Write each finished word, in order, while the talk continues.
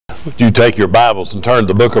Would you take your Bibles and turn to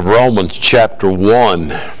the book of Romans chapter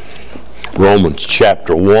 1. Romans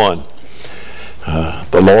chapter 1.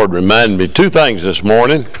 The Lord reminded me two things this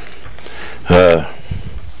morning.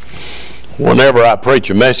 Whenever I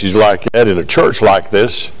preach a message like that in a church like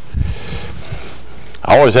this,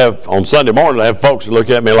 I always have, on Sunday morning, I have folks that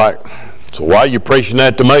look at me like, so why are you preaching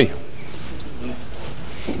that to me?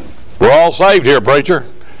 We're all saved here, preacher.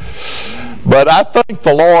 But I think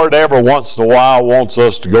the Lord every once in a while wants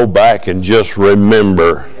us to go back and just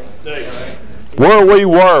remember where we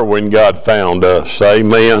were when God found us.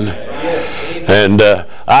 Amen. And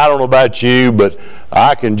I don't know about you, but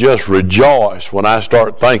I can just rejoice when I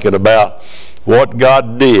start thinking about what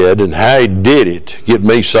God did and how He did it to get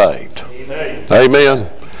me saved.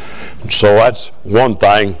 Amen. So that's one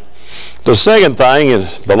thing. The second thing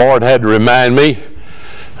is the Lord had to remind me,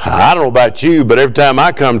 I don't know about you, but every time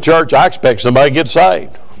I come to church, I expect somebody to get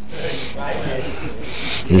saved.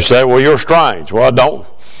 You say, well, you're strange. Well, I don't.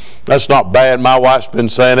 That's not bad. My wife's been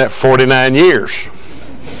saying that for 49 years.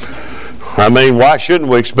 I mean, why shouldn't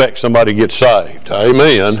we expect somebody to get saved?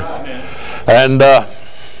 Amen. And I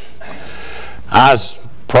was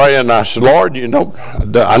praying, I said, Lord, you know,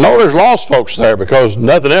 I know there's lost folks there because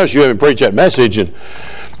nothing else you haven't preached that message. And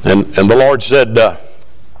the Lord said,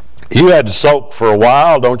 you had to soak for a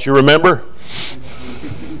while, don't you remember?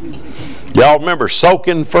 Y'all remember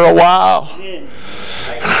soaking for a while?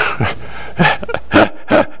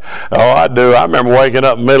 Oh, I do. I remember waking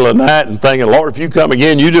up in the middle of the night and thinking, Lord, if you come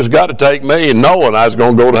again, you just got to take me, and knowing I was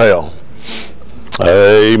going to go to hell.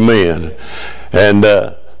 Amen. And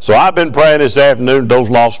so I've been praying this afternoon. Those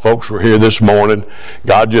lost folks were here this morning.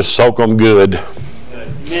 God just soak them good.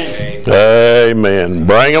 Amen. Amen.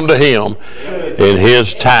 Bring them to Him in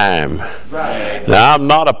His time. Now, I'm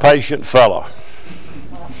not a patient fellow.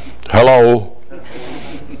 Hello.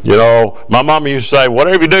 You know, my mama used to say,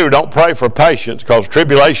 whatever you do, don't pray for patience, because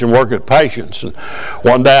tribulation worketh patience. And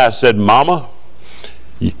one day I said, Mama,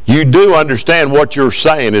 you do understand what you're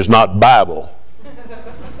saying is not Bible.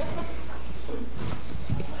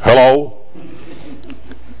 Hello?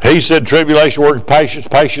 He said tribulation worketh patience,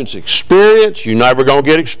 patience experience. You're never going to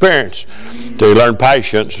get experience until you learn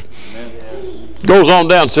patience. Goes on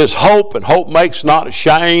down and says hope, and hope makes not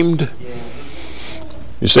ashamed.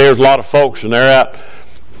 You see, there's a lot of folks and they're out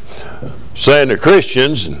saying they're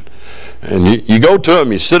Christians, and you go to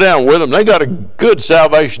them, you sit down with them, they got a good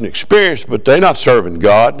salvation experience, but they're not serving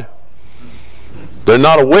God. They're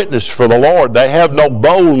not a witness for the Lord. They have no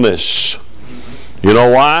boldness. You know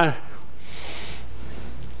why?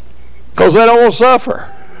 Because they don't want to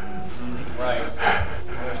suffer.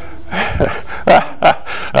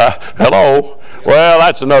 Hello? Well,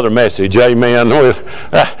 that's another message. Amen.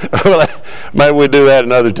 Maybe we do that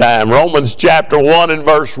another time. Romans chapter 1 and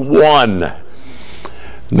verse 1.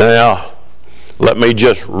 Now, let me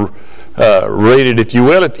just read it if you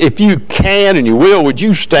will. If you can and you will, would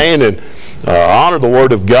you stand and honor the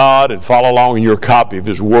Word of God and follow along in your copy of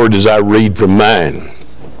His Word as I read from mine.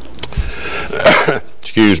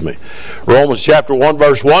 Excuse me. Romans chapter 1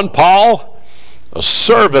 verse 1. Paul, a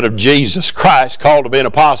servant of Jesus Christ, called to be an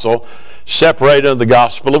apostle, separated unto the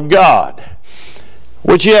gospel of God,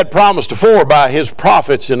 which He had promised afore by His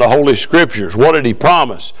prophets in the Holy Scriptures. What did He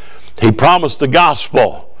promise? He promised the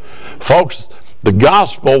gospel. Folks, the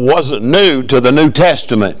gospel wasn't new to the New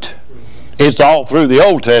Testament. It's all through the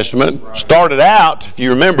Old Testament. Started out, if you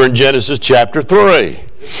remember, in Genesis chapter 3.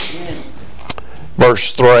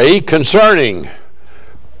 Verse 3, concerning,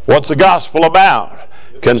 what's the gospel about?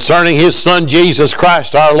 Concerning His Son Jesus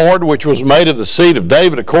Christ our Lord, which was made of the seed of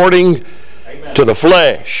David according to the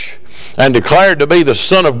flesh, and declared to be the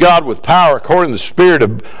Son of God with power according to the Spirit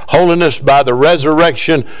of holiness by the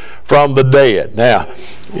resurrection from the dead. Now,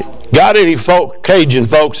 got any Cajun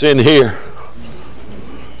folks in here?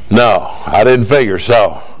 No, I didn't figure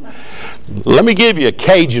so. Let me give you a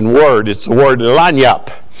Cajun word. It's the word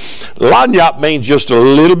lagniappe. Lagniappe means just a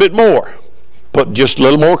little bit more. Put just a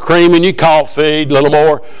little more cream in your coffee, a little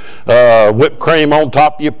more whipped cream on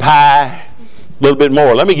top of your pie, a little bit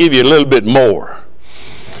more. Let me give you a little bit more.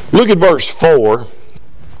 Look at verse 4.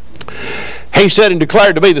 He said, and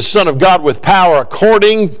declared to be the Son of God with power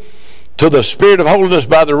according to the Spirit of holiness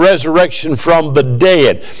by the resurrection from the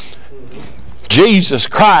dead. Jesus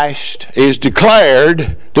Christ is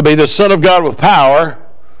declared to be the Son of God with power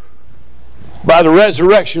by the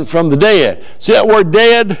resurrection from the dead. See that word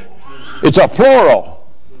dead? It's a plural.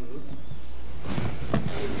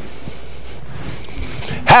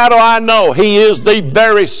 How do I know He is the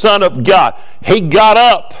very Son of God? He got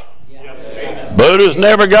up. Buddha's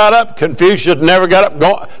never got up. Confucius never got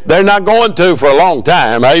up. They're not going to for a long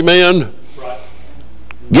time. Amen.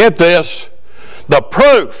 Get this, the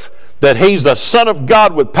proof that he's the Son of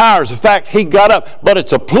God with power is the fact he got up, but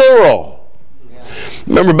it's a plural.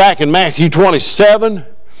 Remember back in Matthew 27,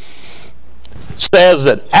 says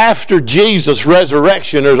that after Jesus'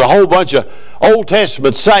 resurrection, there's a whole bunch of Old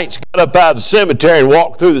Testament saints got up out of the cemetery and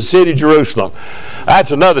walked through the city of Jerusalem. That's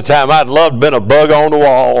another time I'd love to have been a bug on the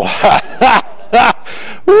wall.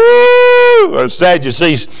 Woo! Or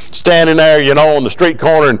Sadducees standing there, you know, on the street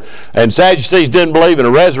corner, and Sadducees didn't believe in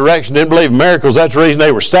a resurrection, didn't believe in miracles. That's the reason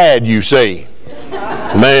they were sad, you see.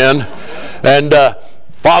 Man. And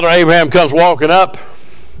Father Abraham comes walking up.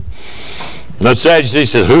 And the Sadducee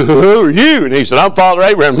says, who are you? And he said, I'm Father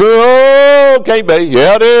Abraham. No, can't be.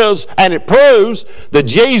 Yeah, it is. And it proves that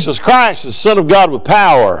Jesus Christ is the Son of God with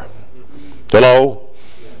power. Hello?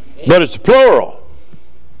 But it's plural.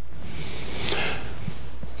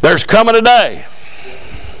 There's coming a day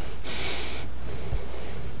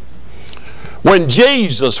when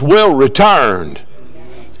Jesus will return.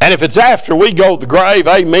 And if it's after we go to the grave,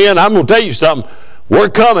 amen, I'm going to tell you something. We're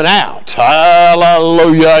coming out.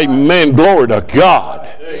 Hallelujah, amen, glory to God.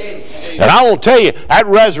 And I want to tell you, that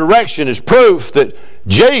resurrection is proof that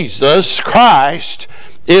Jesus Christ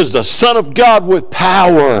is the Son of God with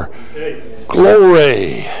power.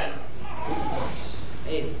 Glory.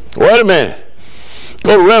 Wait a minute.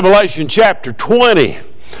 Go to Revelation chapter 20.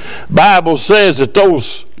 Bible says that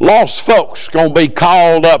those lost folks are going to be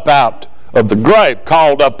called up out of the grave,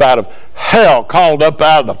 called up out of hell, called up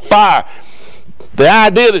out of the fire. The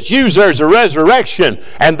idea that's used there is a resurrection,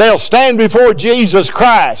 and they'll stand before Jesus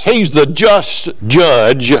Christ. He's the just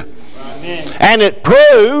judge. Amen. And it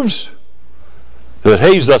proves that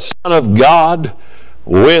he's the Son of God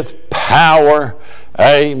with power.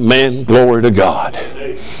 Amen. Glory to God.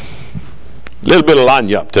 A little bit of line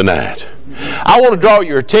you up tonight. I want to draw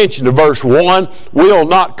your attention to verse 1. We'll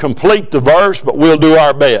not complete the verse, but we'll do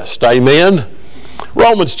our best. Amen.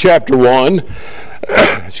 Romans chapter 1.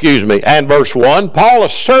 Excuse me, and verse 1, Paul, a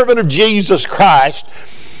servant of Jesus Christ,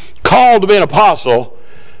 called to be an apostle,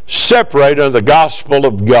 separated unto the gospel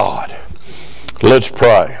of God. Let's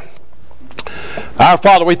pray. Our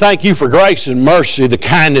Father, we thank you for grace and mercy, the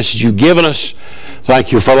kindness you've given us.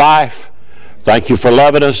 Thank you for life. Thank you for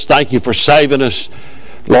loving us. Thank you for saving us.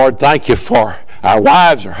 Lord, thank you for our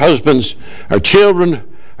wives, our husbands, our children,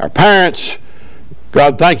 our parents.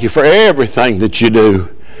 God, thank you for everything that you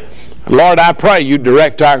do. Lord, I pray you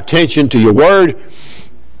direct our attention to your word.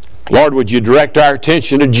 Lord, would you direct our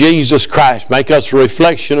attention to Jesus Christ? Make us a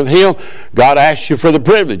reflection of him. God, I ask you for the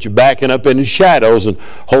privilege of backing up in the shadows. And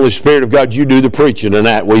Holy Spirit of God, you do the preaching in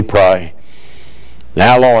that, we pray.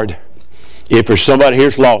 Now, Lord, if there's somebody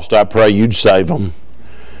here's lost, I pray you'd save them.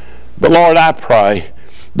 But Lord, I pray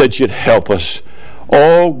that you'd help us.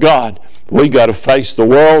 Oh God, we got to face the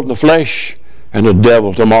world and the flesh and the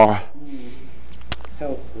devil tomorrow.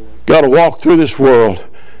 Got to walk through this world.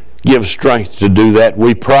 Give strength to do that,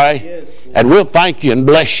 we pray. And we'll thank you and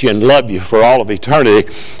bless you and love you for all of eternity.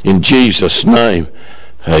 In Jesus' name,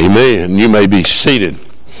 amen. You may be seated.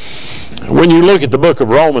 When you look at the book of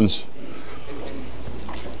Romans,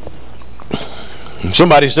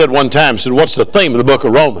 somebody said one time, said, what's the theme of the book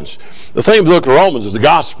of Romans? The theme of the book of Romans is the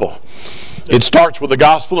gospel. It starts with the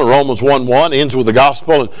gospel in Romans 1:1, ends with the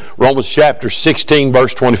gospel in Romans chapter 16,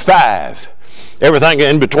 verse 25. Everything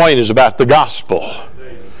in between is about the gospel.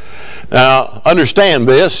 Now, understand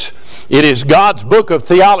this. It is God's book of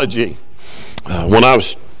theology. When I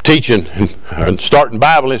was teaching and starting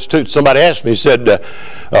Bible Institute, somebody asked me, said,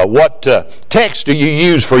 what text do you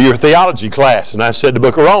use for your theology class? And I said, the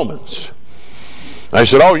book of Romans. They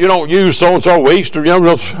said, oh, you don't use so-and-so Easter?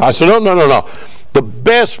 I said, no. The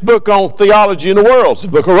best book on theology in the world is the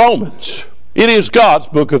book of Romans. It is God's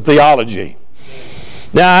book of theology.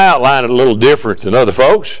 Now, I outline it a little different than other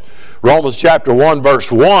folks. Romans chapter 1,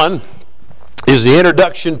 verse 1 is the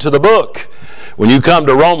introduction to the book. When you come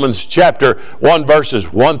to Romans chapter 1,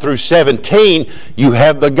 verses 1 through 17, you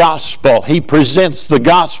have the gospel. He presents the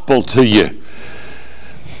gospel to you.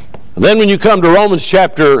 Then when you come to Romans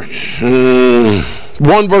chapter 1,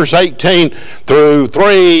 verse 18 through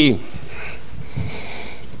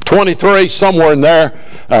 3:23, somewhere in there,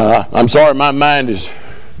 I'm sorry, my mind is...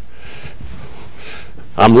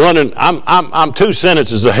 I'm 2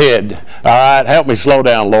 sentences ahead. All right, help me slow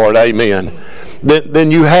down, Lord. Amen.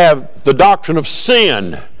 Then you have the doctrine of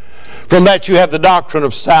sin. From that you have the doctrine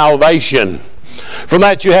of salvation. From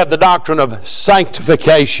that you have the doctrine of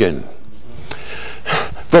sanctification.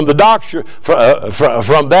 From the doctrine,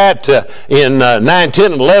 from that in 9,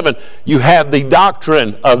 10, and 11, you have the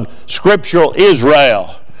doctrine of scriptural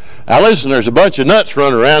Israel. Now listen, there's a bunch of nuts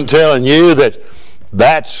running around telling you that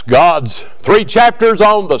That's God's 3 chapters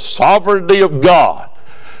on the sovereignty of God.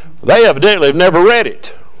 They evidently have never read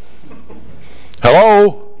it.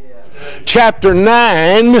 Hello? Chapter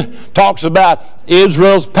 9 talks about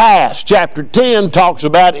Israel's past. Chapter 10 talks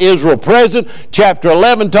about Israel present. Chapter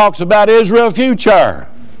 11 talks about Israel future.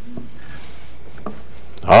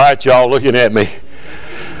 All right, y'all looking at me.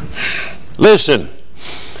 Listen,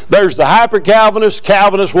 there's the hyper-Calvinist,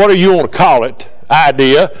 Calvinist, whatever you want to call it,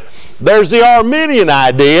 idea. There's the Arminian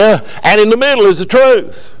idea, and in the middle is the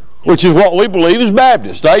truth, which is what we believe is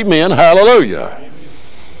Baptist. Amen. Hallelujah.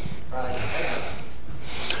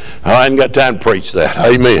 I ain't got time to preach that.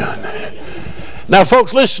 Amen. Now,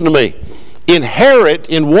 folks, listen to me. Inherent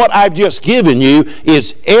in what I've just given you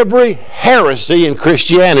is every heresy in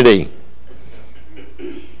Christianity.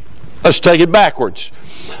 Let's take it backwards.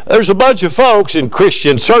 There's a bunch of folks in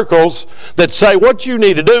Christian circles that say what you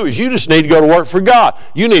need to do is you just need to go to work for God.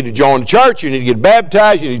 You need to join the church. You need to get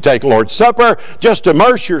baptized. You need to take the Lord's Supper. Just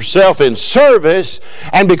immerse yourself in service.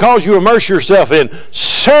 And because you immerse yourself in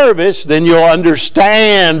service, then you'll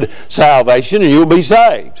understand salvation and you'll be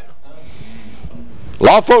saved. A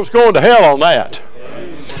lot of folks going to hell on that.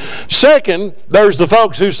 Second, there's the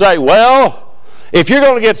folks who say, well, if you're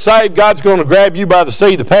going to get saved, God's going to grab you by the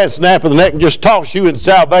seat of the pants, snap of the neck, and just toss you into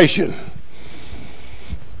salvation.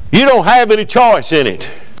 You don't have any choice in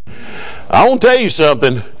it. I want to tell you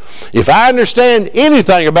something. If I understand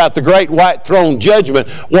anything about the great white throne judgment,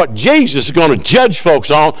 what Jesus is going to judge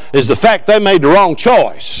folks on is the fact they made the wrong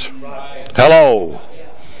choice. Right. Hello.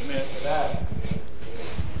 Yeah.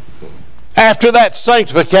 After that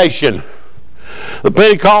sanctification, the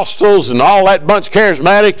Pentecostals and all that bunch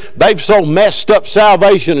charismatic, they've so messed up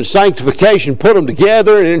salvation and sanctification, put them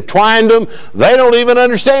together and entwined them, they don't even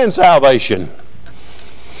understand salvation.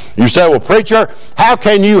 You say, well, preacher, how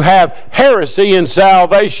can you have heresy in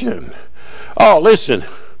salvation? Oh, listen,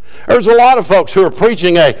 there's a lot of folks who are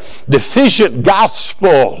preaching a deficient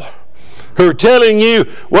gospel, who are telling you,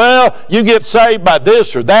 well, you get saved by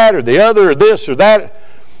this or that or the other or this or that.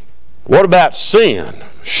 What about sin?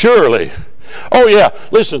 Surely. Oh yeah,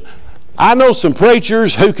 listen, I know some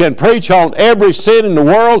preachers who can preach on every sin in the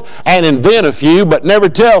world and invent a few, but never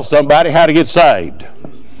tell somebody how to get saved.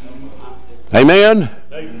 Amen?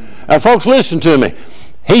 Now folks, listen to me.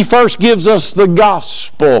 He first gives us the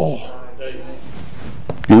gospel.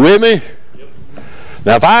 You with me?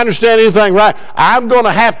 Now if I understand anything right, I'm going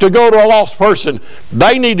to have to go to a lost person.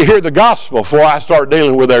 They need to hear the gospel before I start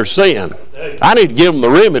dealing with their sin. I need to give them the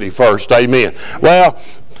remedy first. Amen. Well,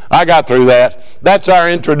 I got through that. That's our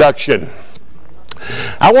introduction.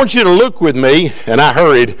 I want you to look with me, and I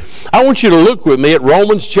hurried. I want you to look with me at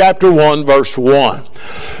Romans chapter 1, verse 1.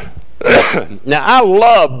 Now, I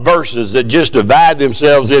love verses that just divide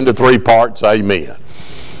themselves into 3 parts. Amen.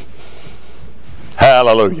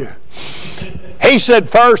 Hallelujah. He said,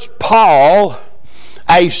 first, Paul,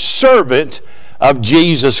 a servant of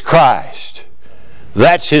Jesus Christ.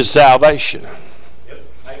 That's his salvation.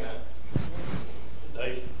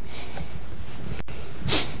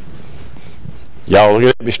 Y'all looking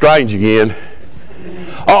at me strange again.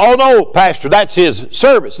 Oh no, Pastor, that's his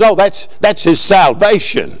service. No, that's his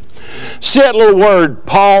salvation. See that little word,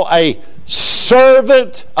 Paul, a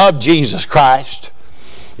servant of Jesus Christ.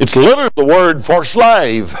 It's literally the word for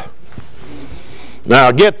slave.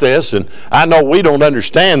 Now get this, and I know we don't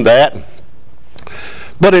understand that,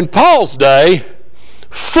 but in Paul's day,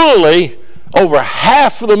 fully over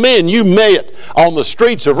half of the men you met on the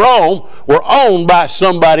streets of Rome were owned by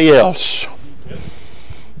somebody else.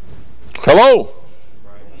 Hello?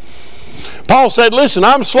 Paul said, listen,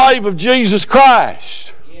 I'm a slave of Jesus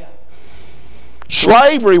Christ.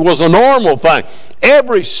 Slavery was a normal thing.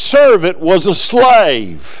 Every servant was a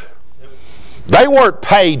slave. They weren't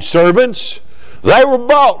paid servants. They were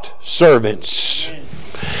bought servants.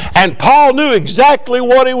 And Paul knew exactly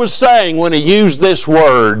what he was saying when he used this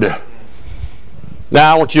word.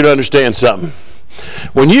 Now I want you to understand something.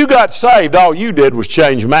 When you got saved, all you did was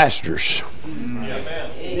change masters.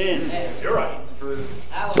 You're right.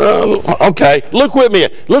 Okay, look with me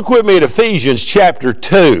at Ephesians chapter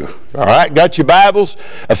 2. All right, got your Bibles?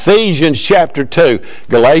 Ephesians chapter 2.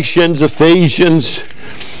 Galatians, Ephesians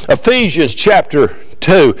chapter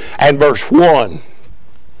 2 and verse 1.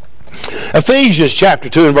 Ephesians chapter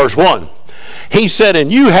 2 and verse 1. He said,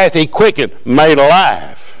 and you hath he quickened, made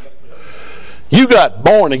alive. You got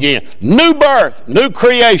born again. New birth, new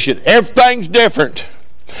creation. Everything's different.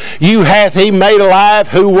 You hath he made alive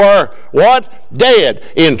who were, what? Dead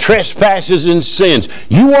in trespasses and sins.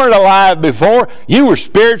 You weren't alive before. You were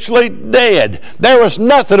spiritually dead. There was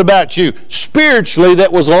nothing about you spiritually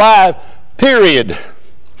that was alive, period.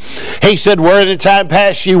 He said, where in the time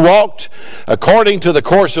past ye walked according to the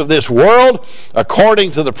course of this world,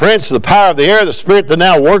 according to the prince of the power of the air, the spirit that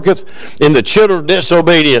now worketh in the children of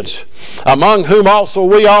disobedience, among whom also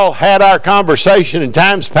we all had our conversation in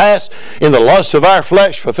times past in the lusts of our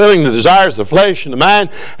flesh, fulfilling the desires of the flesh and the mind,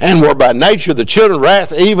 and were by nature the children of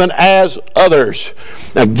wrath, even as others.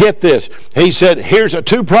 Now get this. He said, here's a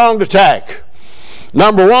two-pronged attack.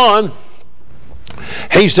 Number one,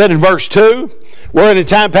 he said in verse 2, where in the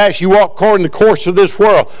time past you walk according to the course of this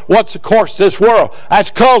world. What's the course of this world?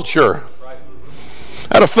 That's culture.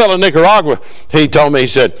 I had a fellow in Nicaragua, he told me, he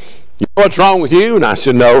said, you know what's wrong with you? And I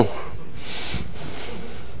said, no.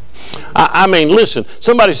 I mean, listen,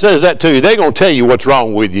 somebody says that to you, they're going to tell you what's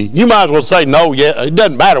wrong with you. You might as well say no, yeah, it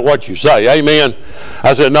doesn't matter what you say, amen.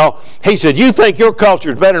 I said, no. He said, you think your culture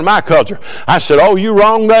is better than my culture. I said, oh, you're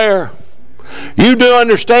wrong there. You do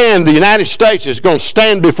understand the United States is going to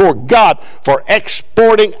stand before God for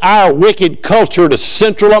exporting our wicked culture to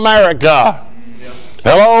Central America. Yep.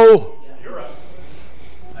 Hello? Yeah, you're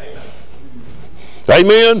right.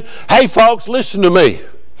 Amen. Hey, folks, listen to me.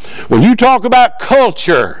 When you talk about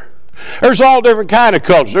culture, there's all different kind of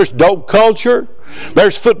cultures. There's dope culture.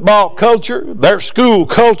 There's football culture. There's school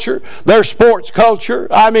culture. There's sports culture.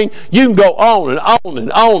 I mean, you can go on and on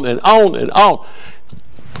and on and on and on.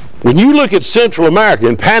 When you look at Central America,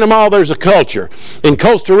 in Panama there's a culture. In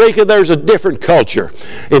Costa Rica there's a different culture.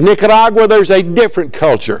 In Nicaragua there's a different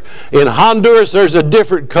culture. In Honduras there's a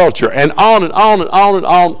different culture. And on and on and on and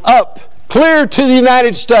on up, clear to the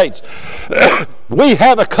United States. We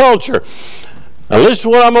have a culture. Now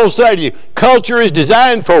listen to what I'm going to say to you. Culture is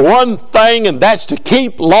designed for one thing, and that's to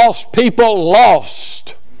keep lost people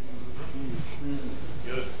lost.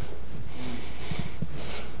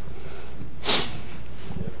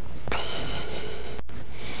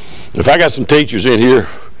 If I got some teachers in here,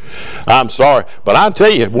 I'm sorry, but I'll tell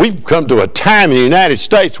you, we've come to a time in the United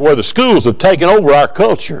States where the schools have taken over our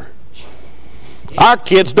culture. Our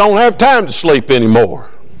kids don't have time to sleep anymore.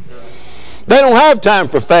 They don't have time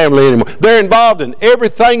for family anymore. They're involved in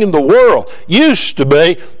everything in the world. Used to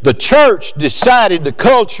be the church decided the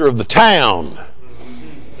culture of the town.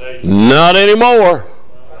 Not anymore.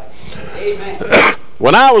 Amen.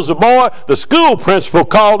 When I was a boy, the school principal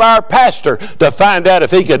called our pastor to find out if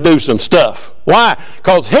he could do some stuff. Why?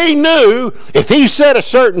 Because he knew if he set a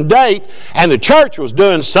certain date and the church was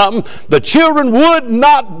doing something, the children would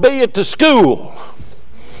not be at the school.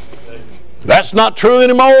 That's not true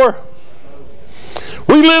anymore.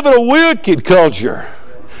 We live in a wicked culture.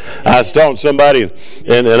 I was telling somebody,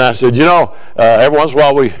 and I said, you know, every once in a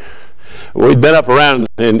while we'd been up around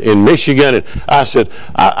in Michigan, and I said,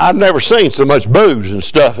 I've never seen so much booze and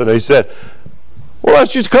stuff. And they said, well,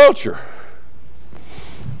 that's just culture.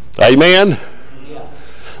 Amen? Yeah.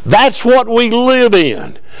 That's what we live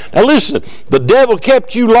in. Now listen, the devil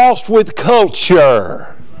kept you lost with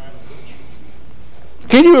culture.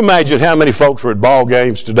 Can you imagine how many folks were at ball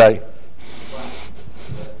games today?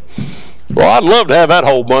 Well, I'd love to have that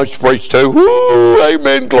whole bunch to preach to. Woo,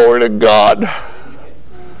 amen, glory to God.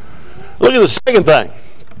 Look at the second thing.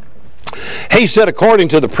 He said, according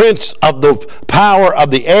to the prince of the power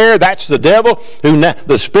of the air, that's the devil,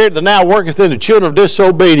 the spirit that now worketh in the children of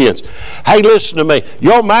disobedience. Hey, listen to me.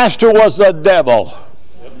 Your master was the devil.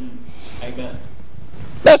 Yep. Amen.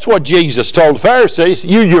 That's what Jesus told the Pharisees.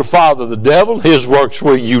 You, your father, the devil, his works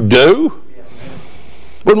will you do.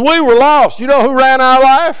 When we were lost, you know who ran our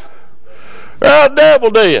life? The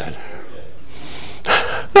devil did.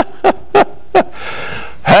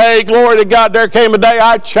 Hey, glory to God, there came a day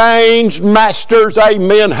I changed masters.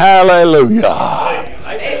 Amen, hallelujah.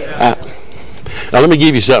 Now let me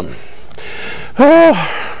give you something.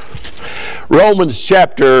 Romans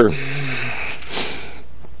chapter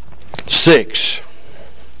 6.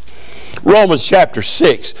 Romans chapter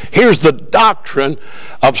 6. Here's the doctrine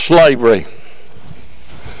of slavery.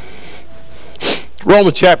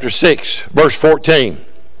 Romans chapter 6, verse 14.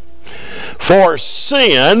 For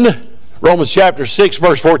sin... Romans chapter 6,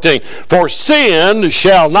 verse 14. For sin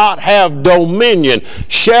shall not have dominion,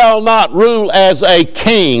 shall not rule as a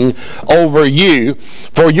king over you.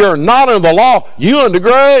 For you're not under the law, you under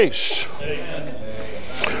grace. Amen.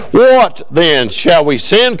 What then? Shall we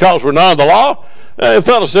sin because we're not under the law? A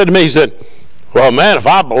fellow said to me, he said, well, man, if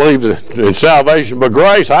I believe in salvation by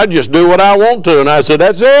grace, I'd just do what I want to. And I said,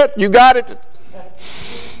 that's it. You got it.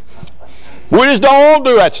 We just don't want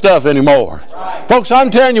to do that stuff anymore. Right. Folks,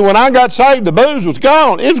 I'm telling you, when I got saved, the booze was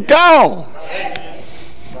gone. It's gone. Right.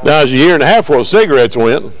 Now, it's a year and a half before the cigarettes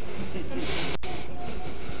went.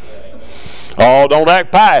 Oh, don't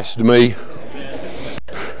act pious to me.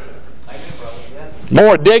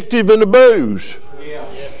 More addictive than the booze.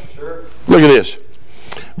 Look at this.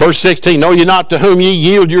 Verse 16, know ye not to whom ye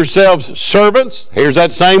yield yourselves servants? Here's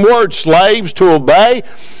that same word, slaves, to obey.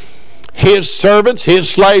 His servants, his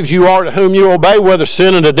slaves you are, to whom you obey, whether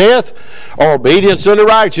sin unto death or obedience unto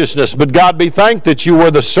righteousness. But God be thanked that you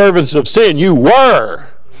were the servants of sin. You were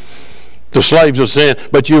the slaves of sin,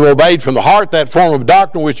 but you obeyed from the heart that form of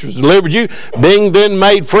doctrine which was delivered you. Being then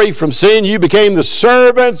made free from sin, you became the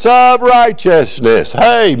servants of righteousness.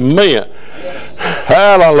 Amen. Yes.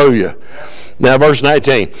 Hallelujah. Now verse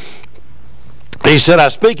 19. He said, I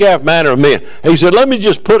speak after manner of men. He said, let me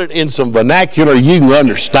just put it in some vernacular you can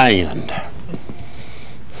understand.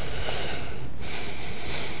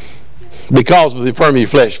 Because of the infirmity of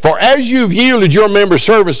flesh. For as you've yielded your members'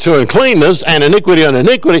 servants to uncleanness and iniquity unto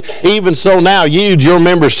iniquity, even so now yield your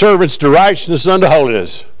members' servants to righteousness unto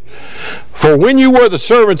holiness. For when you were the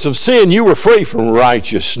servants of sin, you were free from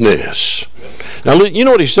righteousness. Now, you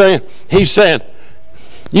know what he's saying? He's saying,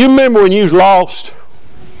 you remember when you was lost?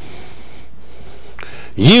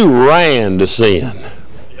 You ran to sin.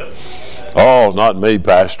 Oh, not me,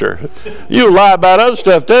 Pastor. You lie about other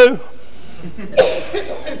stuff too.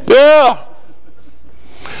 Yeah.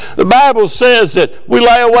 The Bible says that we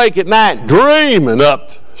lay awake at night dreaming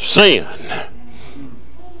up sin.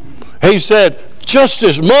 He said, just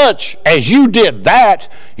as much as you did that,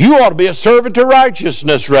 you ought to be a servant to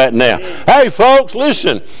righteousness right now. Hey, folks,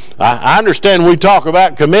 listen. I understand we talk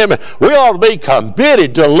about commitment. We ought to be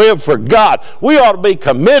committed to live for God. We ought to be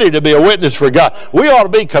committed to be a witness for God. We ought to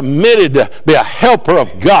be committed to be a helper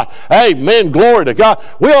of God. Amen. Glory to God.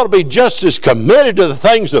 We ought to be just as committed to the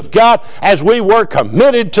things of God as we were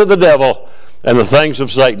committed to the devil and the things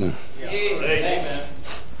of Satan. Amen.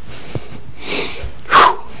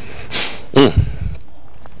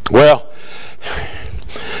 Well,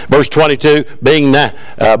 verse 22,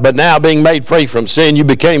 but now being made free from sin, you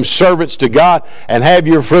became servants to God and have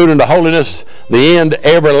your fruit unto holiness, the end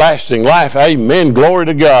everlasting life. Amen. Glory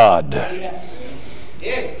to God.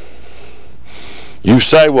 You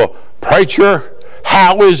say, well, preacher,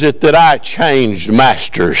 how is it that I changed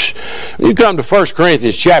masters? You come to 1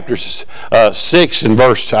 Corinthians chapter 6 and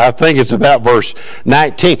verse, I think it's about verse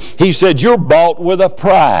 19. He said, you're bought with a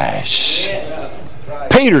price. Yes.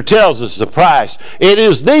 Peter tells us the price. It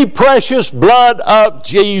is the precious blood of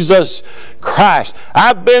Jesus Christ.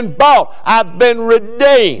 I've been bought. I've been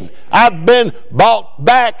redeemed. I've been bought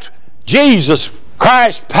back. Jesus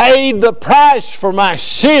Christ paid the price for my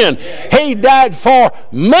sin. He died for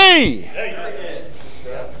me.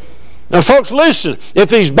 Now, folks, listen. If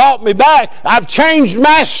He's bought me back, I've changed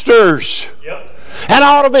masters. And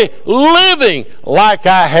I ought to be living like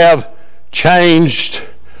I have changed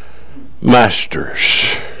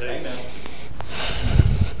masters. Amen.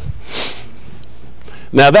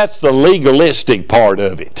 Now that's the legalistic part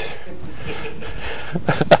of it.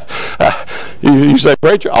 You say,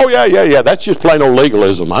 preacher, oh yeah, that's just plain old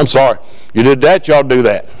legalism. I'm sorry. You did that, you ought to do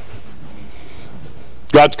that.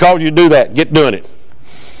 God's called you to do that. Get doing it.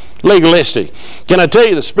 Legalistic. Can I tell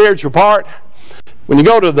you the spiritual part? When you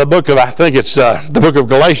go to the book of, I think it's the book of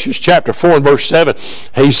Galatians chapter 4 and verse 7,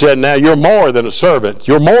 he said, now you're more than a servant.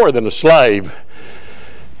 You're more than a slave.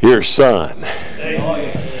 You're a son.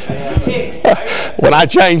 When I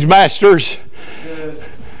changed masters,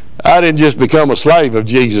 I didn't just become a slave of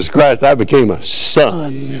Jesus Christ. I became a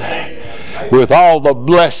son. With all the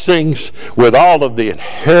blessings, with all of the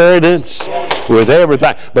inheritance, with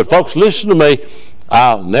everything. But folks, listen to me.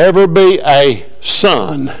 I'll never be a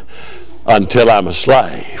son until I'm a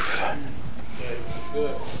slave.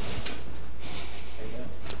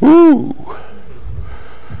 Woo.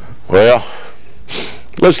 Well,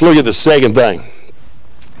 let's look at the second thing.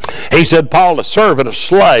 He said, Paul, a servant, a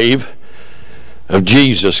slave of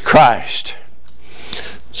Jesus Christ.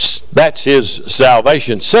 That's his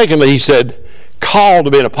salvation. Secondly, he said, called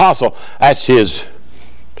to be an apostle. That's his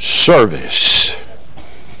service.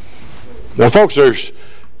 Now, folks, there's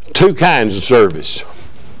two kinds of service.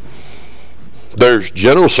 There's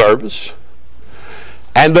general service,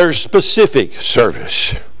 and there's specific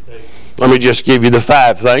service. Let me just give you the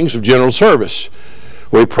 5 things of general service.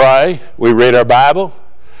 We pray, we read our Bible,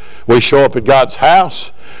 we show up at God's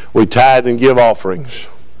house, we tithe and give offerings.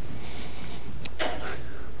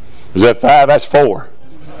 Is that 5? That's 4.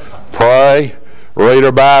 Pray, read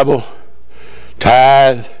our Bible,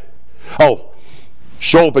 tithe. Oh,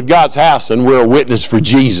 show up at God's house and we're a witness for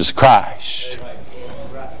Jesus Christ.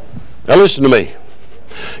 Now listen to me.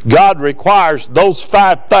 God requires those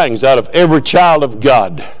 5 things out of every child of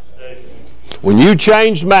God. When you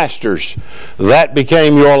changed masters, that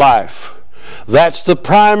became your life. That's the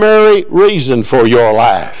primary reason for your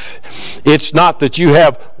life. It's not that you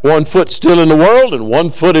have one foot still in the world and one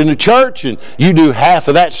foot in the church and you do half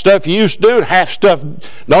of that stuff you used to do and half stuff.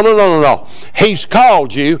 No. He's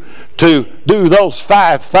called you to do those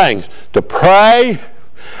 5 things. To pray,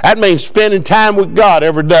 that means spending time with God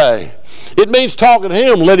every day. It means talking to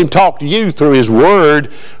Him. Let Him talk to you through His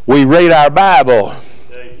Word. We read our Bible.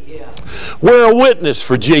 We're a witness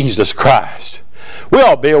for Jesus Christ. We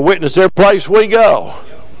ought to be a witness every place we go.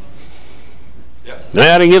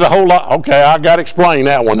 Now I didn't get a whole lot. Okay, I got to explain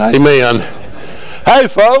that one. Amen. Hey,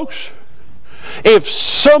 folks, if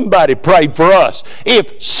somebody prayed for us,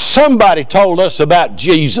 if somebody told us about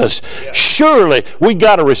Jesus, surely we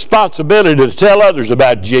got a responsibility to tell others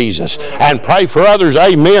about Jesus and pray for others.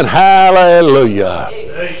 Amen. Hallelujah.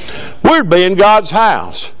 We're being God's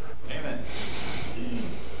house.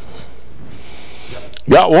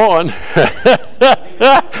 Got one.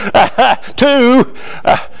 2.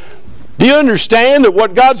 Do you understand that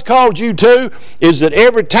what God's called you to is that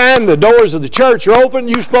every time the doors of the church are open,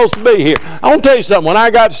 you're supposed to be here? I want to tell you something. When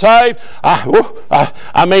I got saved,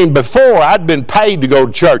 I mean, before I'd been paid to go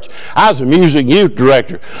to church. I was a music youth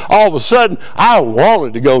director. All of a sudden, I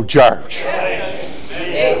wanted to go to church.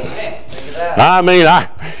 I mean, I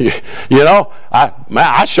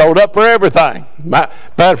showed up for everything. Matter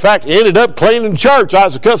of fact, I ended up cleaning church. I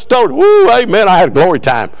was a custodian. Woo, amen. I had a glory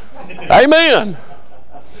time. Amen.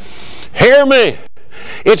 Hear me.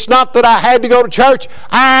 It's not that I had to go to church.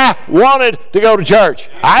 I wanted to go to church.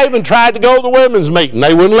 I even tried to go to the women's meeting.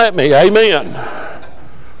 They wouldn't let me. Amen.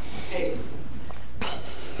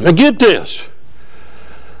 Now get this.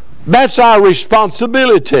 That's our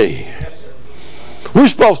responsibility. We're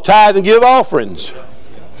supposed to tithe and give offerings.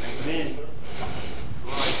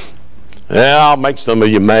 Yeah, I'll make some of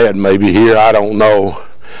you mad maybe here. I don't know.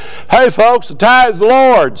 Hey, folks, the tithe is the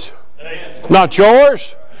Lord's. Not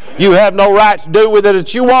yours. You have no right to do with it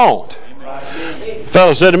that you want. The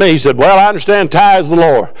fellow said to me, he said, well, I understand tithe is the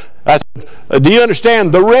Lord. I said, do you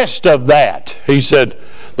understand the rest of that? He said,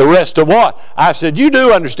 the rest of what? I said, you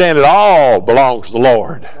do understand it all belongs to the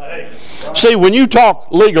Lord. See, when you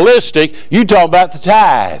talk legalistic, you talk about the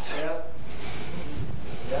tithe.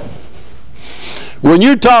 When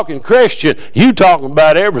you're talking Christian, you're talking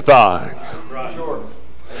about everything.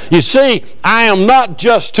 You see, I am not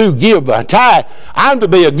just to give a tithe. I'm to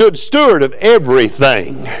be a good steward of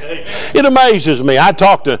everything. It amazes me. I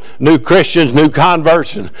talk to new Christians, new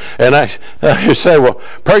converts, and I say, well,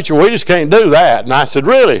 preacher, we just can't do that. And I said,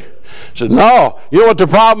 really? I said, no. You know what the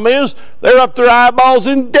problem is? They're up their eyeballs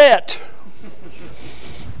in debt.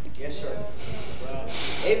 Yes, sir.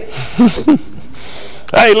 Amen.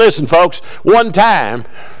 Hey, listen, folks. One time,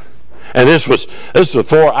 and this was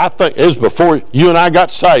before, I think it was before you and I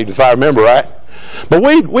got saved, if I remember right. But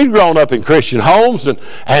we'd grown up in Christian homes,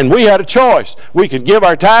 and we had a choice. We could give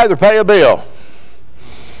our tithe or pay a bill.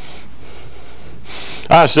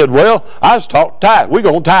 I said, well, I was taught tithe. We're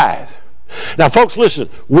going to tithe. Now, folks, listen.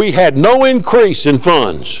 We had no increase in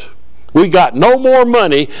funds. We got no more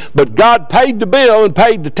money, but God paid the bill and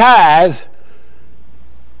paid the tithe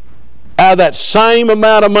out of that same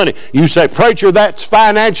amount of money. You say, preacher, that's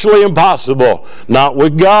financially impossible. Not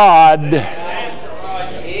with God.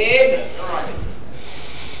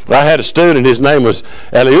 I had a student, his name was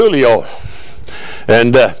Eliulio,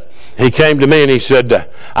 and he came to me and he said,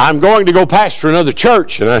 I'm going to go pastor another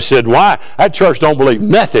church. And I said, why? That church don't believe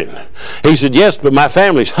nothing. He said, yes, but my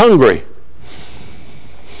family's hungry.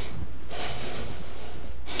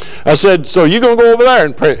 I said, so you're going to go over there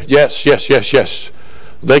and pray? Yes.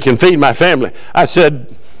 They can feed my family. I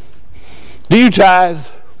said, do you tithe?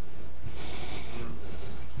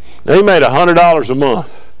 Now, he made $100 a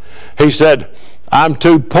month. He said, I'm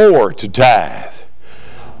too poor to tithe.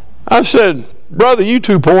 I said, brother, you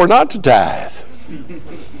too poor not to tithe.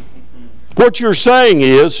 What you're saying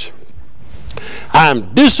is,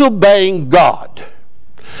 I'm disobeying God.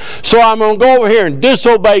 So I'm going to go over here and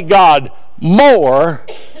disobey God more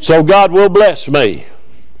so God will bless me.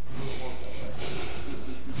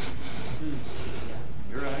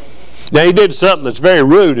 Now, he did something that's very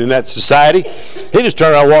rude in that society. He just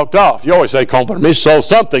turned around and walked off. You always say compromiso,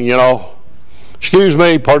 something, you know. Excuse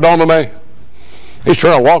me, pardoname. He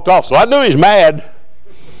turned around and walked off. So I knew he was mad.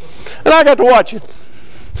 And I got to watch it.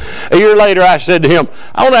 A year later, I said to him,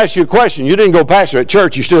 I want to ask you a question. You didn't go pastor at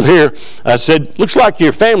church. You're still here. I said, looks like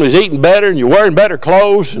your family's eating better and you're wearing better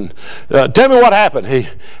clothes. And tell me what happened.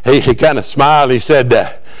 He kind of smiled. He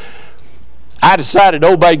said, I decided to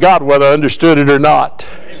obey God whether I understood it or not.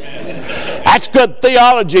 That's good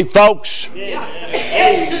theology, folks.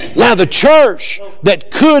 Now, the church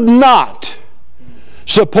that could not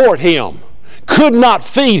support him, could not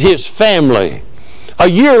feed his family, a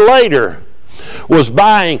year later was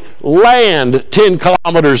buying land 10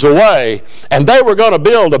 kilometers away, and they were going to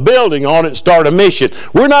build a building on it and start a mission.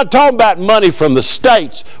 We're not talking about money from the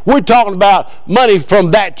states. We're talking about money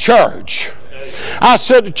from that church. I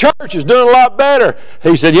said, the church is doing a lot better.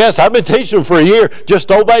 He said, yes, I've been teaching them for a year.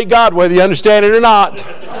 Just obey God whether you understand it or not.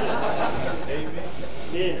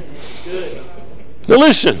 Now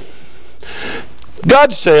listen,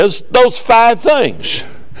 God says those 5 things.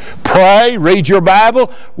 Pray, read your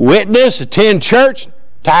Bible, witness, attend church,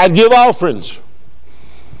 tithe, give offerings.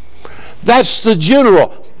 That's the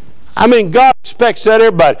general. I mean, God expects that of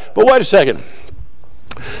everybody. But wait a second.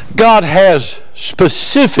 God has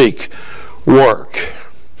specific work.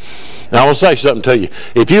 Now I want to say something to you.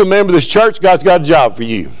 If you're a member of this church, God's got a job for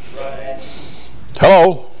you. Right.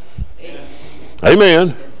 Hello?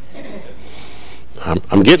 Amen.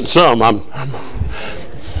 I'm getting some.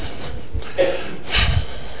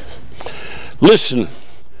 Listen,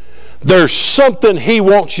 there's something He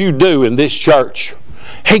wants you to do in this church.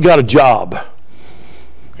 He got a job.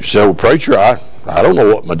 You say, well, preacher, I don't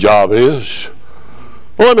know what my job is.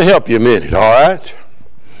 Well, let me help you a minute, all right?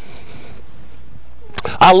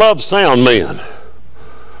 I love sound men.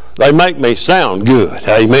 They make me sound good.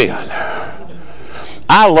 Amen.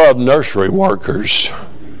 I love nursery workers.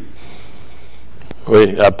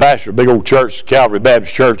 I pastored a big old church, Calvary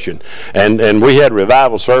Baptist Church, and we had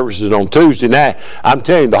revival services on Tuesday night. I'm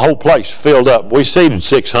telling you, the whole place filled up. We seated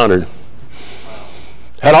 600.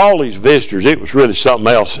 Had all these visitors. It was really something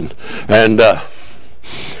else. And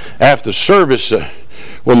after the service,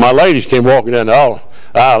 when my ladies came walking down the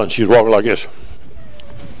aisle, and she was walking like this,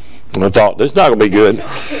 and I thought, this is not going to be good.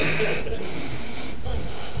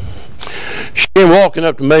 She came walking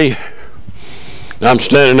up to me, and I'm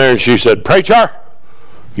standing there, and she said, preacher,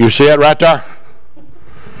 you see that right there?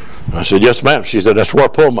 I said, yes, ma'am. She said, that's where I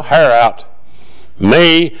pulled my hair out.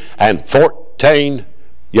 Me and 14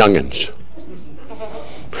 youngins.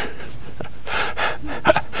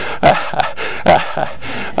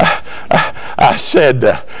 I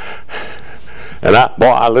said,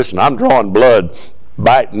 listen, I'm drawing blood,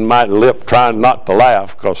 biting my lip, trying not to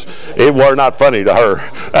laugh, because it were not funny to her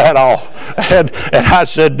at all. And I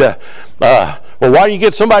said, well, why don't you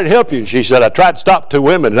get somebody to help you? And she said, I tried to stop 2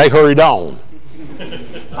 women, and they hurried on.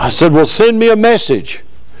 I said, well, send me a message.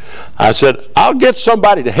 I said, I'll get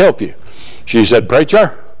somebody to help you. She said,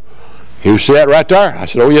 preacher, you see that right there? I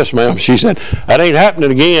said, oh, yes, ma'am. She said, that ain't happening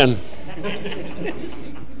again.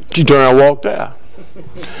 She turned around and walked out.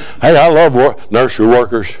 Hey, I love nursery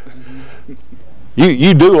workers.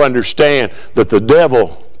 You do understand that the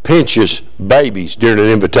devil pinches babies during an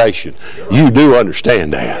invitation. You do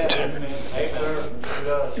understand that.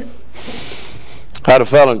 I had a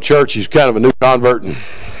fellow in church, he's kind of a new convert, and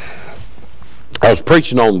I was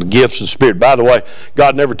preaching on the gifts of the Spirit. By the way,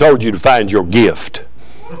 God never told you to find your gift.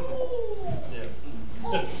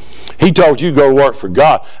 He told you to go to work for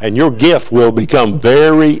God, and your gift will become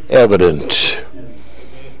very evident.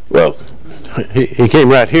 Well, he came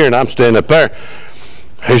right here, and I'm standing up there.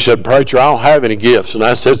 He said, preacher, I don't have any gifts. And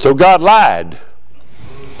I said, so God lied.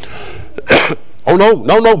 Oh,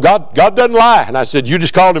 no, God doesn't lie. And I said, you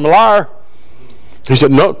just called him a liar. He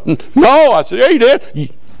said, no. I said, yeah, you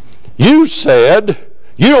did. You said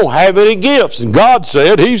you don't have any gifts. And God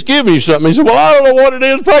said He's giving you something. He said, well, I don't know what it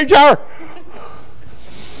is, preacher.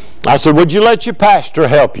 I said, would you let your pastor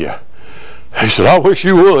help you? He said, I wish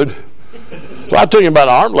you would. So I took him by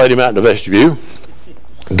the arm, laid him out in the vestibule.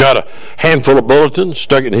 Got a handful of bulletins,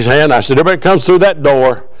 stuck it in his hand. I said, everybody comes through that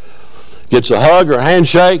door, gets a hug or a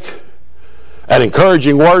handshake, an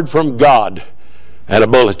encouraging word from God, and a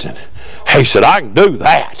bulletin. He said, I can do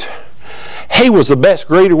that. He was the best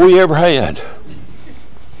greeter we ever had.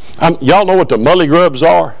 Y'all know what the mully grubs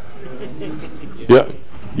are? Yeah.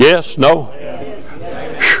 Yes? No?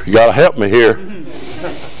 You got to help me here.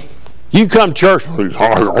 You come to church, you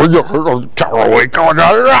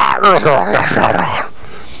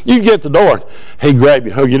get the door, He'd grab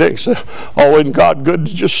you, hug your neck, and say, oh, isn't God good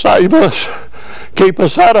to just save us? Keep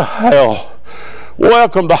us out of hell.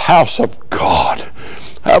 Welcome to the house of God.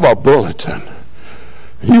 Have a bulletin.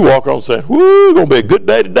 You walk on saying, woo, going to be a good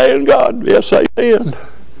day today in God. Yes, amen.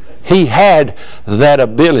 He had that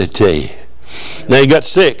ability. Now he got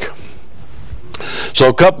sick. So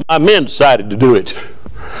a couple of my men decided to do it.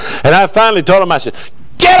 And I finally told him, I said,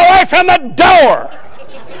 get away from the door.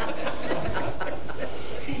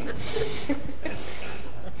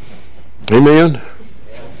 Amen.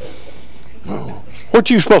 What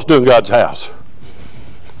are you supposed to do in God's house?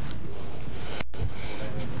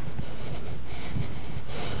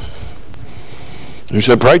 You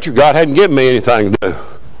said, preacher, God hadn't given me anything to do.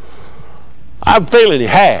 I'm feeling he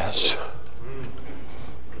has.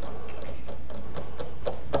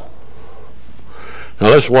 Now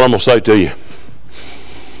listen to what I'm going to say to you.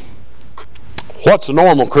 What's a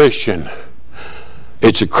normal Christian?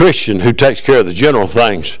 It's a Christian who takes care of the general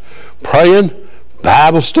things. Praying,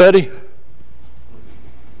 Bible study,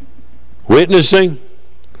 witnessing,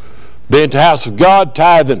 being to the house of God,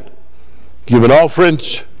 tithing, giving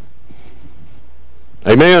offerings.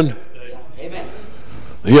 Amen? Amen.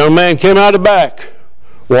 The young man came out of the back,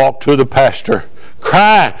 walked to the pastor,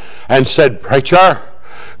 crying, and said, "Preacher,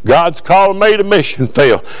 God's calling me to mission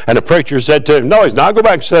field." And the preacher said to him, "No, he's not. Go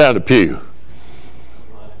back and sit down in the pew."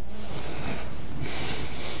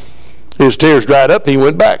 His tears dried up. He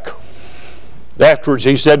went back. Afterwards,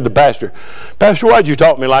 he said to the pastor, "Pastor, why'd you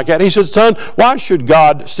talk to me like that?" He said, "Son, why should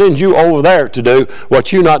God send you over there to do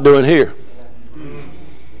what you're not doing here?"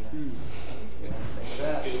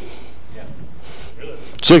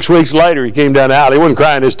 Six weeks later, he came down the aisle. He wasn't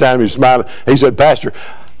crying this time. He was smiling. He said, "Pastor,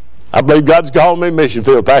 I believe God's called me mission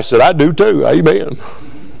field." Pastor said, "I do too." Amen.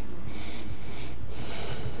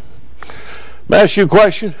 May I ask you a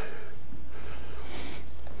question?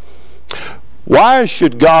 Why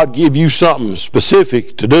should God give you something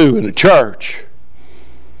specific to do in a church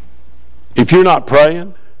if you're not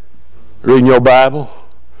praying, reading your Bible,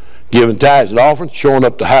 giving tithes and offerings, showing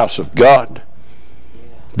up to the house of God,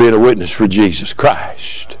 being a witness for Jesus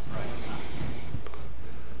Christ?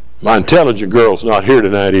 My intelligent girl's not here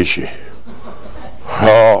tonight, is she?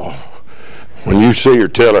 Oh, when you see her,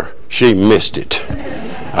 tell her she missed it.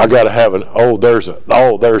 I got to have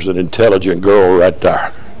there's an intelligent girl right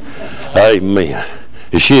there. Amen.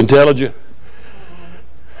 Is she intelligent?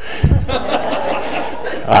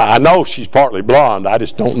 I know she's partly blonde. I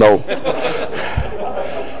just don't know.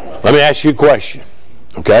 Let me ask you a question,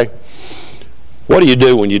 okay? What do you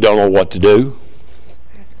do when you don't know what to do?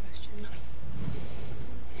 Ask questions.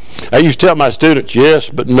 I used to tell my students, yes,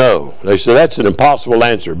 but no. They said, that's an impossible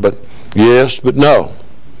answer, but yes, but no.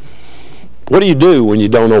 What do you do when you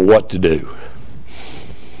don't know what to do?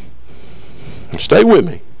 Stay with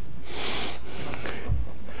me.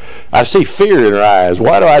 I see fear in her eyes.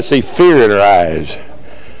 Why do I see fear in her eyes?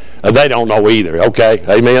 They don't know either, okay?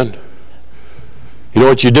 Amen? You know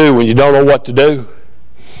what you do when you don't know what to do?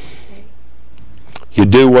 You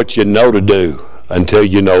do what you know to do until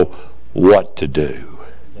you know what to do.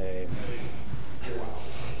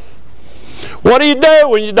 What do you do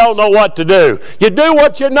when you don't know what to do? You do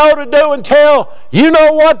what you know to do until you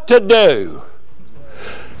know what to do.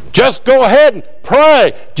 Just go ahead and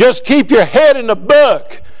pray. Just keep your head in the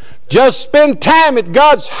book. Just spend time at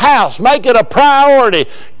God's house. Make it a priority.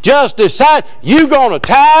 Just decide you're going to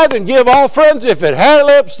tithe and give offerings if it hair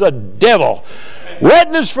lips the devil.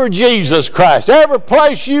 Witness for Jesus Christ. Every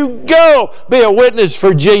place you go, be a witness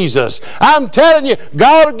for Jesus. I'm telling you,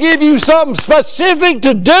 God will give you something specific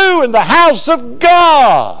to do in the house of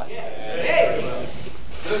God. Yes.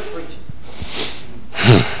 Good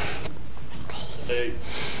preaching.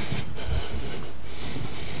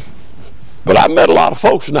 But I've met a lot of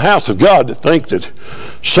folks in the house of God that think that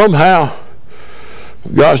somehow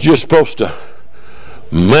God's just supposed to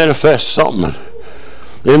manifest something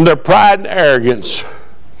in their pride and arrogance.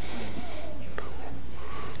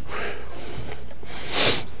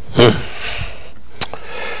 Let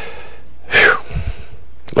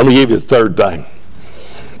me give you the third thing.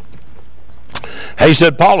 He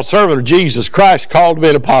said, Paul, a servant of Jesus Christ, called to be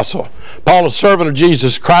an apostle. Paul, a servant of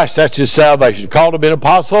Jesus Christ, that's his salvation. Called to be an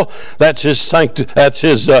apostle, that's his service.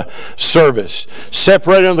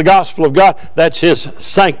 Separated in the gospel of God, that's his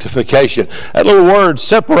sanctification. That little word,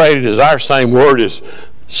 separated, is our same word as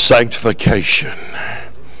sanctification.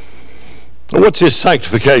 What's his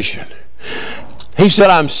sanctification? He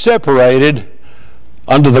said, I'm separated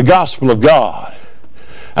under the gospel of God.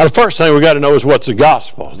 Now, the first thing we've got to know is what's the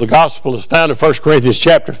gospel. The gospel is found in 1 Corinthians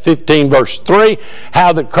chapter 15, verse 3,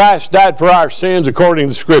 how that Christ died for our sins according to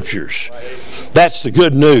the Scriptures. That's the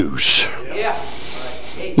good news.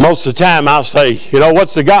 Most of the time I'll say,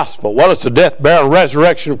 what's the gospel? Well, it's the death, burial, and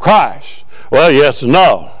resurrection of Christ. Well, yes and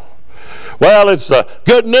no. Well, it's the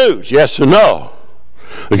good news. Yes and no.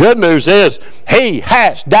 The good news is He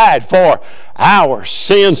has died for our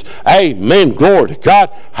sins. Amen. Glory to God.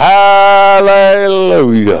 Hallelujah.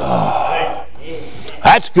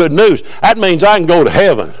 That's good news. That means I can go to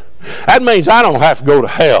heaven. That means I don't have to go to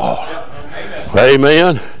hell.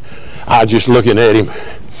 Amen. I was just looking at him.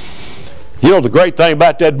 The great thing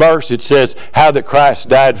about that verse, it says, how that Christ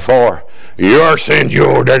died for your sins,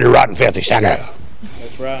 you dirty, rotten, filthy sinner.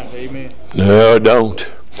 That's right. Amen. No,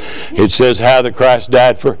 don't. It says how that Christ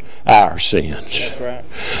died for our sins. That's right.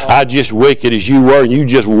 I just wicked as you were, and you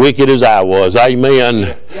just wicked as I was.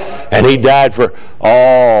 Amen. And He died for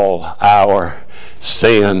all our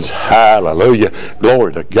sins. Hallelujah.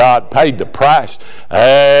 Glory to God. Paid the price.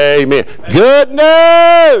 Amen. Good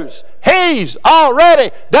news. He's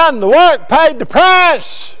already done the work, paid the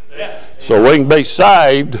price. So we can be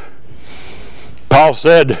saved. Paul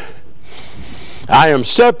said, I am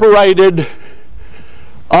separated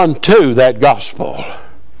unto that gospel.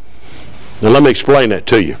 Now let me explain that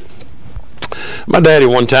to you. My daddy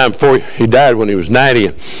one time, before he died when he was 90,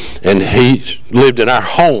 and he lived in our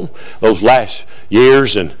home those last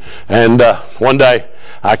years, and one day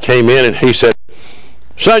I came in and he said,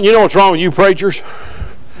 son, you know what's wrong with you preachers?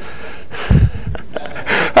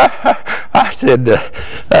 I said,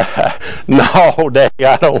 no, Daddy,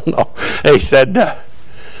 I don't know. He said,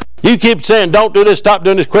 you keep saying, don't do this, stop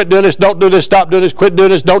doing this, quit doing this, don't do this, stop doing this, quit doing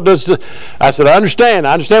this, don't do this. I said, I understand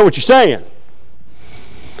what you're saying.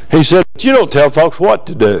 He said, but you don't tell folks what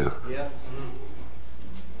to do. Yeah.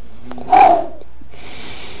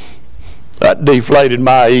 That deflated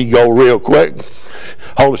my ego real quick.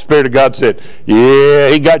 Holy Spirit of God said, yeah,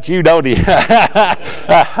 He got you, don't He?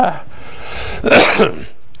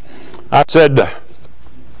 I said,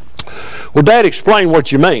 well, Dad, explain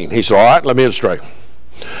what you mean. He said, all right, let me illustrate.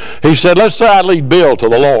 He said, let's say I lead Bill to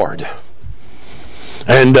the Lord.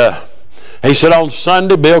 And he said, on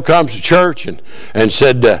Sunday, Bill comes to church and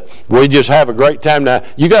said, we just have a great time. Now,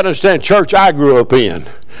 you got to understand, church I grew up in,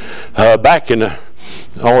 back in the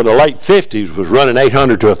late 50s, was running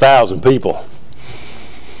 800 to 1,000 people.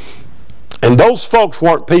 And those folks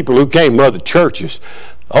weren't people who came from other churches.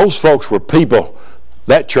 Those folks were people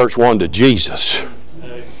that church wanted Jesus.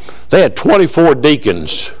 They had 24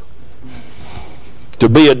 deacons. To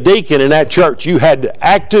be a deacon in that church, you had to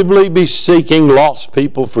actively be seeking lost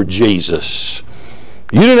people for Jesus.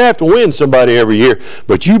 You didn't have to win somebody every year,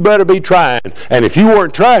 but you better be trying. And if you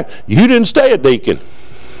weren't trying, you didn't stay a deacon.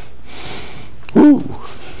 Woo.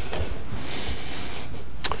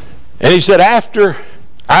 And he said, after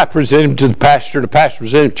I presented him to the pastor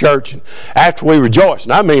presented him to church, and after we rejoiced,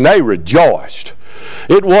 and I mean they rejoiced.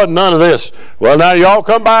 It wasn't none of this, well, now y'all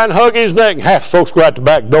come by and hug his neck, and half the folks go out the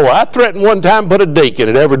back door. I threatened one time to put a deacon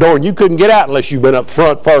at every door, and you couldn't get out unless you'd been up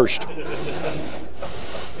front first.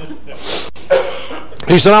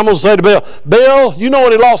 He said, I'm going to say to Bill, Bill, you know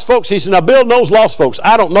any lost folks? He said, now Bill knows lost folks.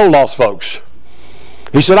 I don't know lost folks.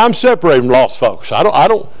 He said, I'm separated from lost folks. I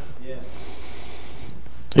don't. Yeah.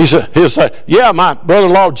 He said, he'll say, yeah, my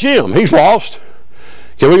brother-in-law Jim, he's lost.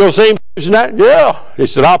 Can we go see him tonight? Yeah. He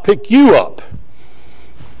said, I'll pick you up.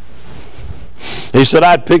 He said,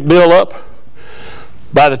 I'd pick Bill up.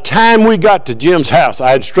 By the time we got to Jim's house,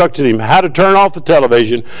 I instructed him how to turn off the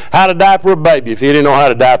television, how to diaper a baby if he didn't know how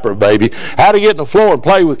to diaper a baby, how to get on the floor and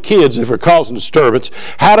play with kids if they're causing disturbance,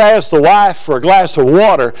 how to ask the wife for a glass of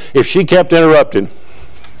water if she kept interrupting.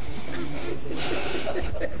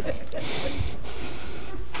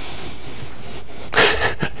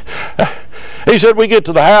 He said, we get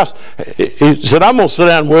to the house. He said, I'm going to sit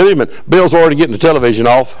down with him, and Bill's already getting the television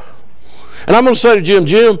off. And I'm going to say to Jim,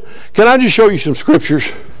 Jim, can I just show you some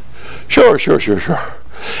scriptures? Sure.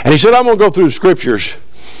 And he said, I'm going to go through the scriptures.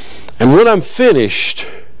 And when I'm finished,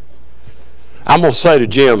 I'm going to say to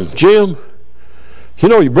Jim, Jim, you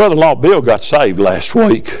know your brother-in-law Bill got saved last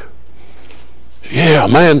week. Yeah,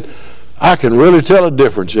 man, I can really tell a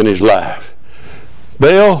difference in his life.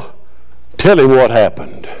 Bill, tell him what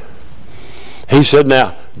happened. He said,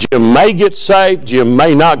 now, Jim may get saved, Jim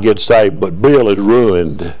may not get saved, but Bill is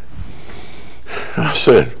ruined. I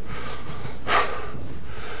said,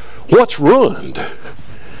 what's ruined?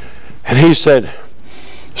 And he said,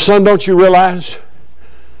 son, don't you realize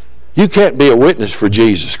you can't be a witness for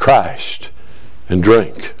Jesus Christ and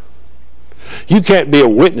drink. You can't be a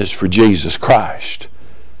witness for Jesus Christ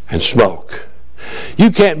and smoke.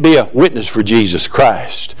 You can't be a witness for Jesus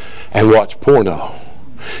Christ and watch porno.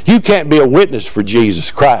 You can't be a witness for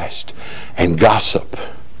Jesus Christ and gossip.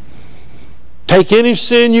 Take any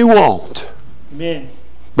sin you want. Amen.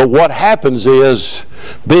 But what happens is,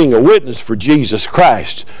 being a witness for Jesus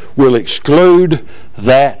Christ will exclude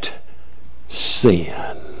that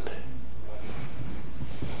sin.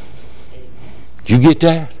 Did you get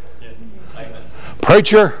that? Amen.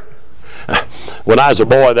 Preacher, when I was a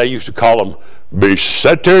boy, they used to call them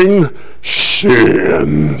besetting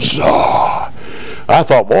sins. I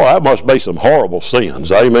thought, boy, that must be some horrible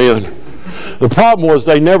sins. Amen. The problem was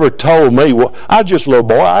they never told me. Well, I was just a little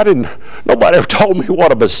boy. Nobody ever told me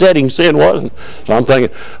what a besetting sin was. So I'm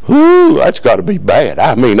thinking, ooh, that's got to be bad.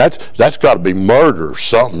 I mean, that's got to be murder or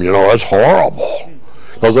something. You know, that's horrible.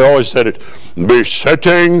 Because they always said it,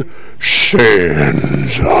 besetting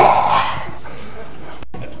sins.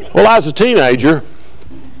 Well, I was a teenager,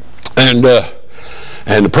 and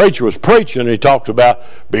the preacher was preaching, and he talked about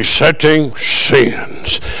besetting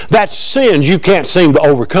sins. That's sins you can't seem to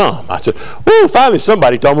overcome. I said, "Ooh, finally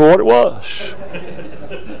somebody told me what it was."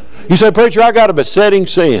 You say, "Preacher, I got a besetting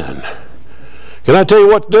sin." Can I tell you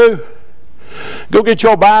what to do? Go get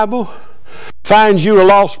your Bible, find you a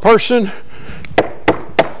lost person,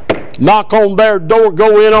 knock on their door,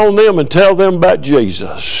 go in on them, and tell them about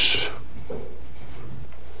Jesus.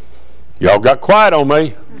 Y'all got quiet on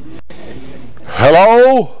me.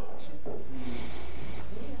 Hello?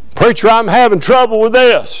 "Preacher, I'm having trouble with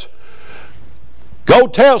this." Go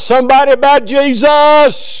tell somebody about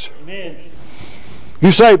Jesus. Amen. You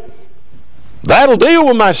say, "That'll deal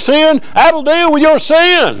with my sin." That'll deal with your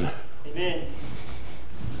sin. Amen.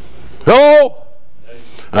 Hello?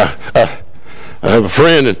 I have a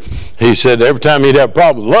friend, and he said every time he'd have a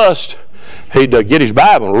problem with lust, he'd get his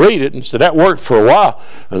Bible and read it, and said that worked for a while.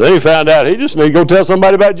 And then he found out he just needed to go tell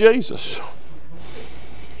somebody about Jesus.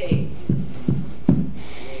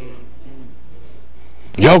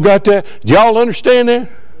 Y'all got that? Do y'all understand that?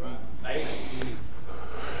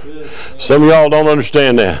 Some of y'all don't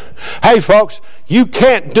understand that. Hey, folks, you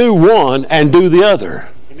can't do one and do the other.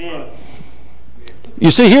 You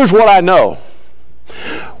see, here's what I know.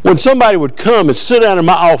 When somebody would come and sit down in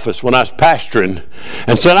my office when I was pastoring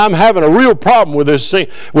and said, "I'm having a real problem with this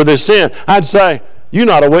sin," I'd say, "You're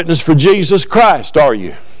not a witness for Jesus Christ, are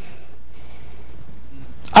you?"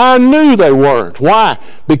 I knew they weren't. Why?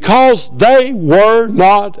 Because they were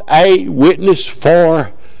not a witness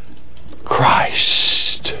for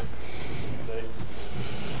Christ.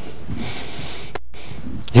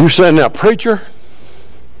 You saying, "Now, preacher,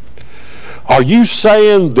 are you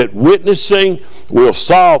saying that witnessing will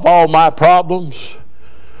solve all my problems?"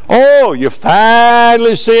 Oh, you're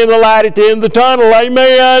finally seeing the light at the end of the tunnel.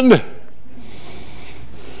 Amen.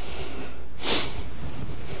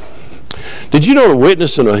 Did you know that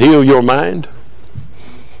witnessing will heal your mind?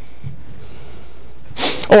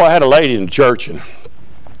 Oh, I had a lady in the church, and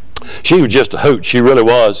she was just a hoot. She really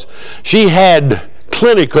was. She had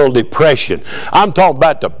clinical depression. I'm talking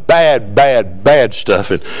about the bad, bad, bad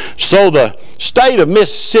stuff. And so the state of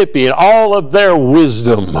Mississippi, in all of their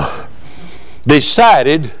wisdom,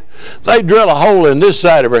 decided they'd drill a hole in this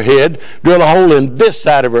side of her head, drill a hole in this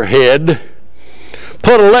side of her head,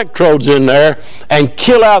 put electrodes in there, and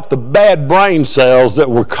kill out the bad brain cells that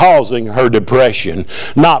were causing her depression.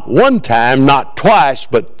 Not one time, not twice,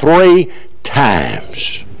 but 3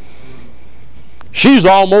 times. She's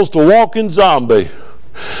almost a walking zombie.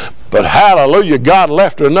 But hallelujah, God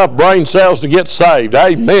left her enough brain cells to get saved.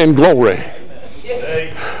 Amen, glory.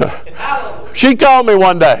 She called me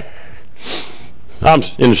one day. I'm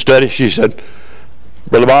in the study. She said,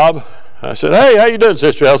 "Brother Bob," I said, "Hey, how you doing,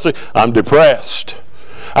 Sister Elsie?" "I'm depressed."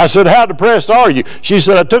 I said, "How depressed are you?" She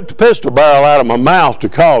said, "I took the pistol barrel out of my mouth to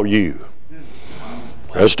call you."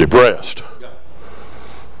 That's depressed.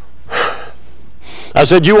 I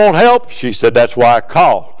said, "You want help?" She said, "That's why I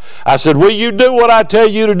called." I said, "Will you do what I tell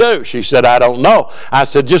you to do?" She said, "I don't know." I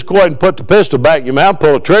said, "Just go ahead and put the pistol back in your mouth,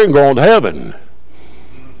 pull a trigger, and go on to heaven."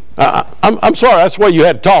 I'm sorry, that's the way you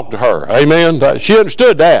had to talk to her. Amen. She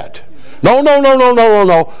understood that.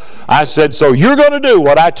 No. I said, "So you're going to do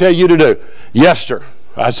what I tell you to do?" "Yes, sir."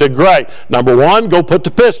 I said, "Great. Number one, go put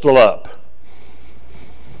the pistol up."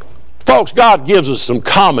 Folks, God gives us some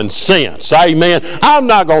common sense. Amen. I'm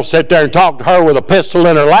not going to sit there and talk to her with a pistol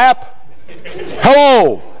in her lap.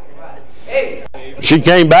 Hello. She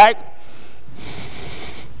came back.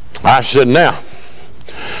 I said, "Now,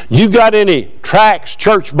 you got any tracts,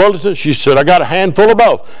 church bulletins?" She said, "I got a handful of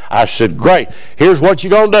both." I said, "Great. Here's what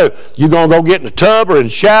you're going to do. You're going to go get in the tub or in the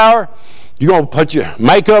shower. You're going to put your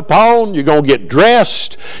makeup on. You're going to get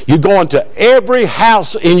dressed. You're going to every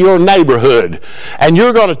house in your neighborhood. And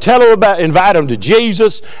you're going to tell them invite them to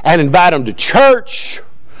Jesus and invite them to church."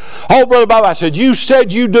 "Oh, Brother Bob," I said, "You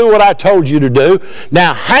said you do what I told you to do.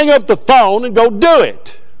 Now hang up the phone and go do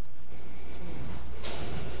it."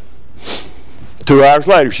 2 hours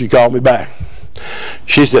later, she called me back.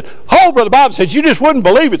 She said, "Oh, Brother Bob," said, "you just wouldn't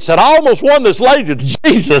believe it." Said, "I almost won this lady to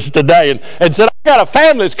Jesus today." And said, "I got a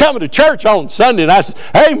family that's coming to church on Sunday." And I said,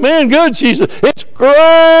 "Amen, good." She said, "It's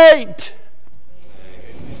great."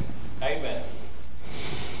 Amen.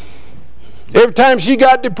 Every time she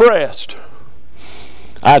got depressed,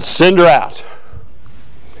 I'd send her out.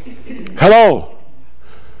 Hello.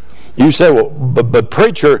 You say, "Well, but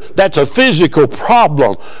preacher, that's a physical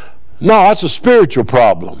problem." No, that's a spiritual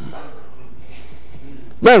problem.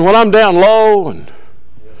 Man, when I'm down low and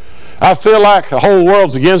I feel like the whole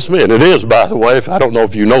world's against me, and it is, by the way. I don't know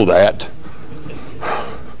if you know that.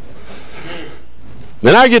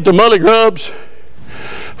 Then I get to Mully Grubs.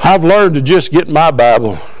 I've learned to just get my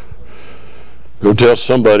Bible, go tell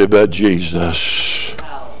somebody about Jesus.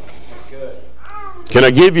 Can I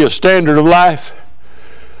give you a standard of life?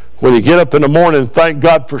 When you get up in the morning, thank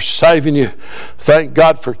God for saving you. Thank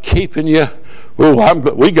God for keeping you. Ooh,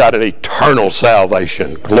 we got an eternal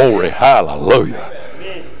salvation. Glory, hallelujah.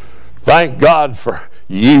 Thank God for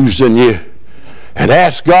using you. And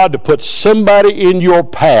ask God to put somebody in your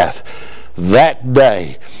path that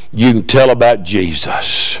day you can tell about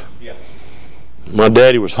Jesus. Yeah. My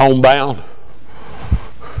daddy was homebound.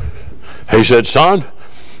 He said, son,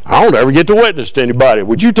 I don't ever get to witness to anybody.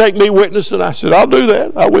 Would you take me witnessing? I said, I'll do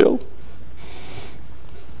that. I will.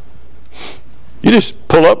 You just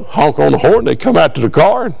pull up, honk on the horn, they come out to the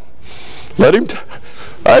car and let him.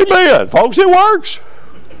 Amen. Folks, it works.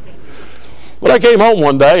 Well, I came home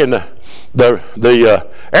one day and the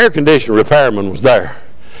air conditioner repairman was there.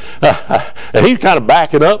 And he's kind of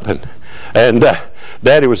backing up, and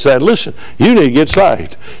Daddy was saying, listen, you need to get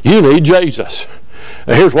saved. You need Jesus.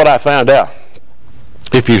 And here's what I found out.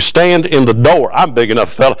 If you stand in the door, I'm big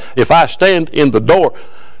enough, fella, if I stand in the door,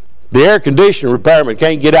 the air conditioner repairman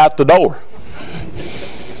can't get out the door.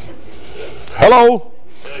 Hello?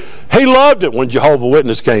 He loved it when Jehovah's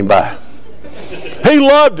Witnesses came by. He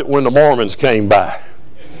loved it when the Mormons came by.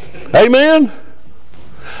 Amen?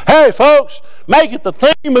 Hey, folks, make it the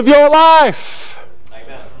theme of your life.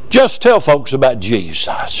 Amen. Just tell folks about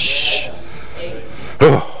Jesus.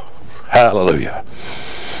 Oh, hallelujah.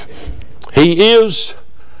 He is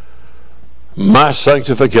my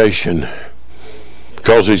sanctification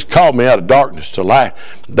because He's called me out of darkness to light.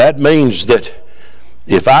 That means that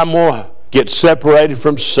if I'm going to get separated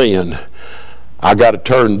from sin, I got to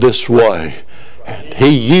turn this way. And He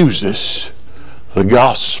uses the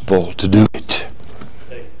gospel to do it.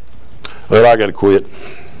 Well, I got to quit.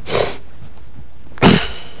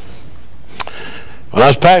 When I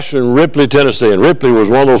was pastoring in Ripley, Tennessee, and Ripley was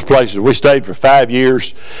one of those places we stayed for 5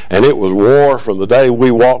 years, and it was war from the day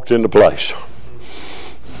we walked into place.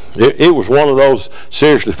 It was one of those,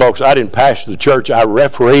 seriously, folks, I didn't pastor the church. I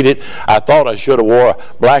refereed it. I thought I should have wore a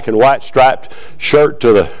black and white striped shirt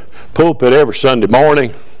to the pulpit every Sunday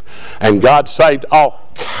morning, and God saved all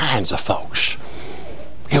kinds of folks.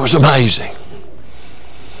 It was amazing.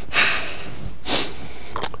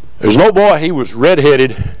 There's no boy, he was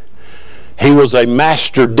redheaded. He was a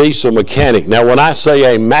master diesel mechanic. Now, when I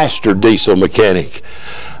say a master diesel mechanic,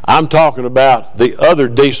 I'm talking about the other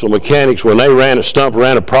diesel mechanics. When they ran a stump,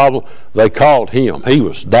 ran a problem, they called him. He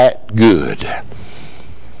was that good.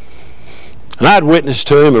 And I'd witnessed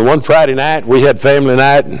to him, and one Friday night, we had family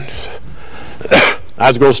night, and I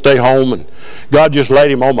was going to stay home, and God just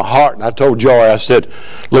laid him on my heart, and I told Joy, I said,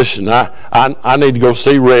 listen, I need to go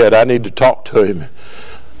see Red. I need to talk to him.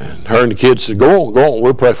 And her and the kids said, go on,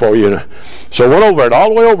 we'll pray for you. So I went over it. All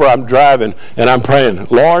the way over, I'm driving, and I'm praying,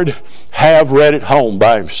 Lord, have Red at home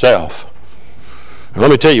by himself. And let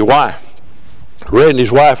me tell you why. Red and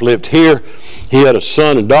his wife lived here. He had a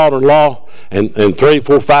son and daughter-in-law, and 3,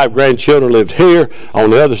 4, 5 grandchildren lived here. On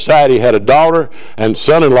the other side, he had a daughter and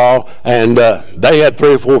son-in-law, and they had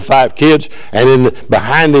 3 or 4 or 5 kids. And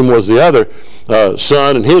behind him was the other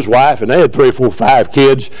son and his wife, and they had 3 or 4 or 5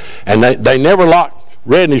 kids. And they never locked.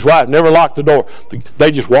 Red and his wife never locked the door. They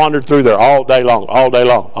just wandered through there all day long,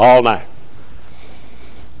 all night.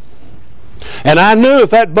 And I knew if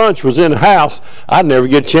that bunch was in the house, I'd never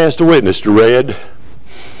get a chance to witness to Red.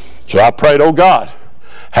 So I prayed, oh God,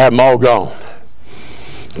 have them all gone.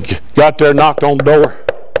 Got there, knocked on the door.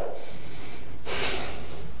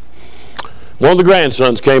 One of the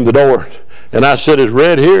grandsons came to the door, and I said, is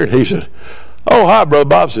Red here? And he said, oh, hi, Brother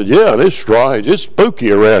Bob. I said, yeah, and it's strange. It's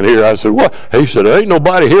spooky around here. I said, what? He said, there ain't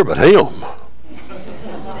nobody here but him.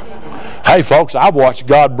 Hey, folks, I've watched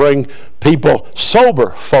God bring people,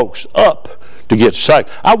 sober folks, up to get saved.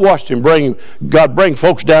 I've watched God bring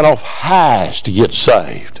folks down off highs to get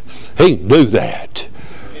saved. He can do that.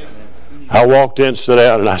 I walked in, sat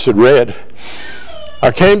down, and I said, Red,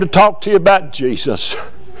 I came to talk to you about Jesus.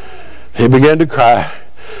 He began to cry.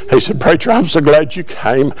 He said, preacher, I'm so glad you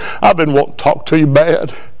came. I've been wanting to talk to you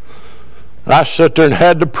bad. And I sat there and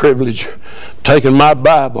had the privilege of taking my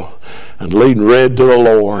Bible and leading Red to the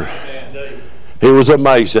Lord. It was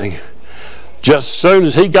amazing. Just as soon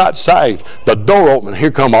as he got saved, the door opened.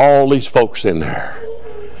 Here come all these folks in there.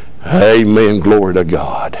 Amen. Glory to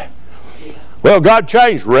God. Well, God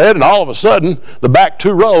changed Red, and all of a sudden, the back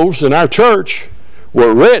 2 rows in our church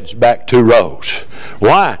were Red's back 2 rows.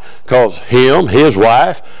 Why? Because him, his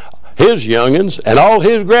wife, his youngins and all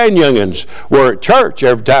his grandyoungins were at church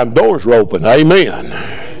every time doors were open. Amen.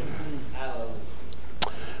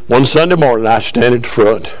 One Sunday morning, I stand at the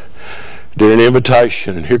front, did an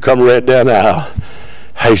invitation, and here come Red down the aisle.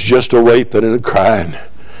 He's just a weeping and a crying.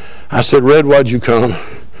 I said, Red, why'd you come?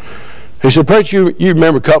 He said, Preacher, you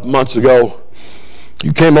remember a couple months ago,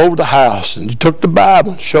 you came over to the house and you took the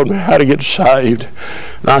Bible and showed me how to get saved.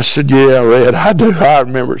 And I said, yeah, Red, I do. I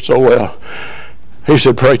remember it so well. He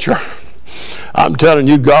said, Preacher, I'm telling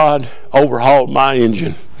you, God overhauled my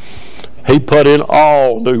engine. He put in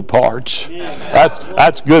all new parts.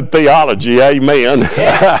 That's good theology, amen.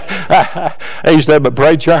 He said, but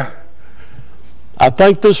Preacher, I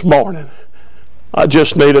think this morning I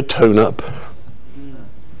just need a tune-up.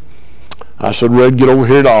 I said, Red, get over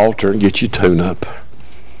here at the altar and get your tune-up.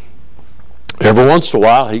 Every once in a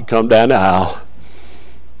while, he'd come down the aisle.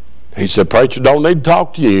 He said, Preacher, don't need to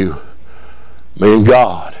talk to you. Me and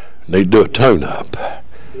God need to do a tune-up.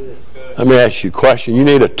 Let me ask you a question. You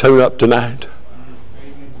need a tune-up tonight?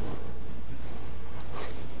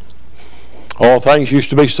 All things used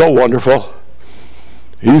to be so wonderful.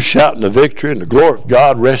 You shouting the victory and the glory of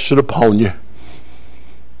God rested upon you.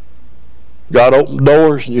 God opened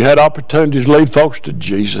doors and you had opportunities to lead folks to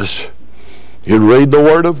Jesus. You'd read the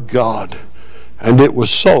Word of God and it was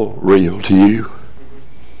so real to you.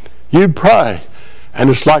 You'd pray and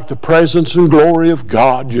it's like the presence and glory of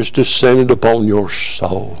God just descended upon your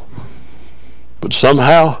soul. But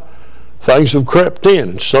somehow things have crept in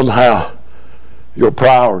and somehow your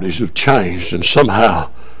priorities have changed and somehow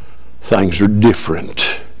things are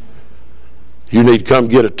different. You need to come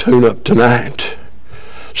get a tune-up tonight.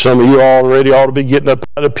 Some of you already ought to be getting up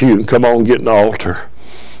out of the pew and come on and get an altar.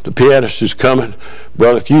 The pianist is coming.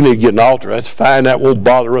 Brother, if you need to get an altar, that's fine. That won't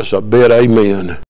bother us a bit. Amen.